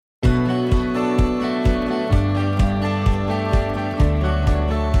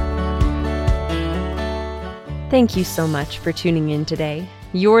Thank you so much for tuning in today.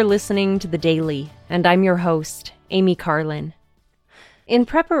 You're listening to The Daily, and I'm your host, Amy Carlin. In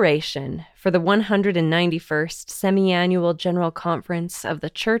preparation for the 191st Semi-Annual General Conference of The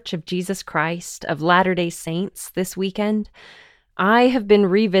Church of Jesus Christ of Latter-day Saints this weekend, I have been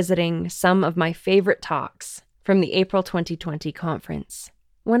revisiting some of my favorite talks from the April 2020 conference.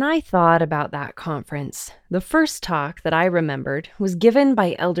 When I thought about that conference, the first talk that I remembered was given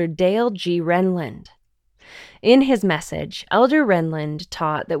by Elder Dale G. Renlund. In his message, Elder Renlund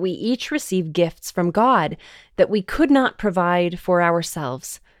taught that we each receive gifts from God that we could not provide for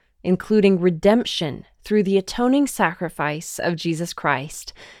ourselves, including redemption through the atoning sacrifice of Jesus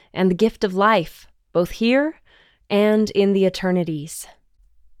Christ and the gift of life, both here and in the eternities.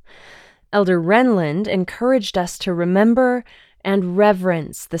 Elder Renlund encouraged us to remember and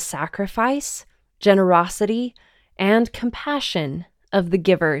reverence the sacrifice, generosity, and compassion of the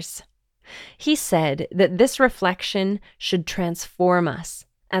givers. He said that this reflection should transform us,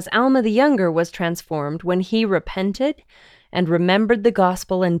 as Alma the Younger was transformed when he repented and remembered the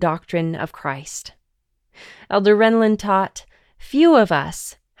gospel and doctrine of Christ. Elder Renlund taught, "Few of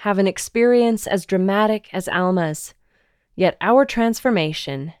us have an experience as dramatic as Alma's, yet our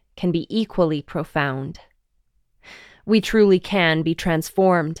transformation can be equally profound." We truly can be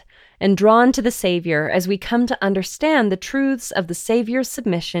transformed and drawn to the Savior as we come to understand the truths of the Savior's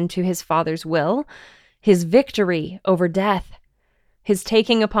submission to his Father's will, his victory over death, his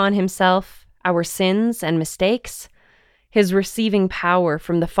taking upon himself our sins and mistakes, his receiving power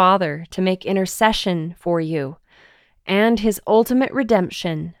from the Father to make intercession for you, and his ultimate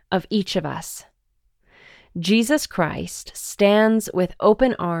redemption of each of us. Jesus Christ stands with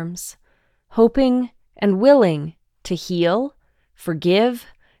open arms, hoping and willing to heal, forgive,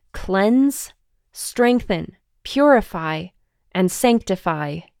 cleanse, strengthen, purify, and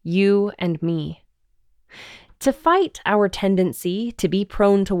sanctify you and me. To fight our tendency to be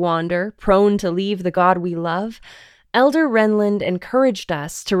prone to wander, prone to leave the God we love, Elder Renlund encouraged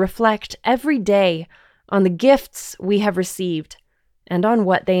us to reflect every day on the gifts we have received and on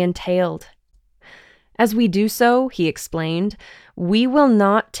what they entailed. As we do so, he explained, we will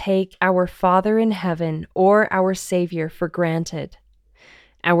not take our Father in heaven or our Savior for granted.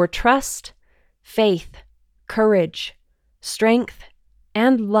 Our trust, faith, courage, strength,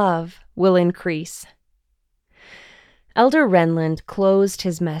 and love will increase. Elder Renlund closed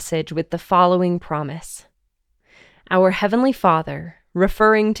his message with the following promise. Our Heavenly Father,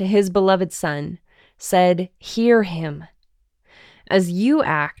 referring to his beloved Son, said, "Hear him." As you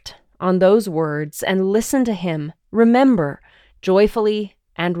act on those words and listen to him, remember, joyfully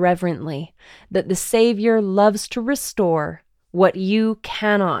and reverently, that the Savior loves to restore what you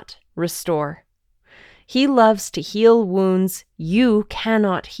cannot restore. He loves to heal wounds you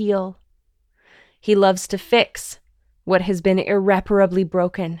cannot heal. He loves to fix what has been irreparably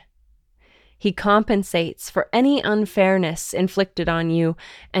broken. He compensates for any unfairness inflicted on you,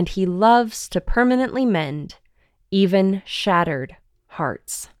 and he loves to permanently mend even shattered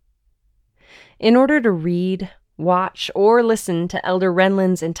hearts. In order to read, watch, or listen to Elder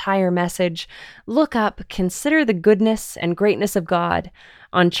Renlund's entire message, look up Consider the Goodness and Greatness of God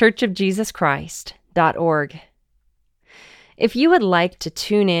on churchofjesuschrist.org. If you would like to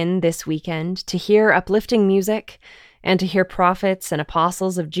tune in this weekend to hear uplifting music and to hear prophets and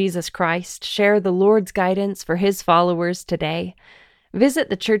apostles of Jesus Christ share the Lord's guidance for his followers today, visit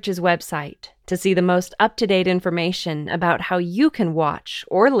the church's website to see the most up-to-date information about how you can watch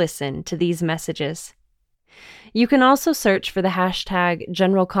or listen to these messages. You can also search for the hashtag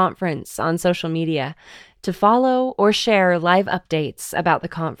General Conference on social media to follow or share live updates about the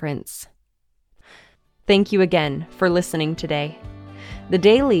conference. Thank you again for listening today. The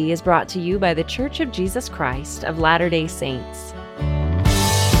Daily is brought to you by the Church of Jesus Christ of Latter-day Saints.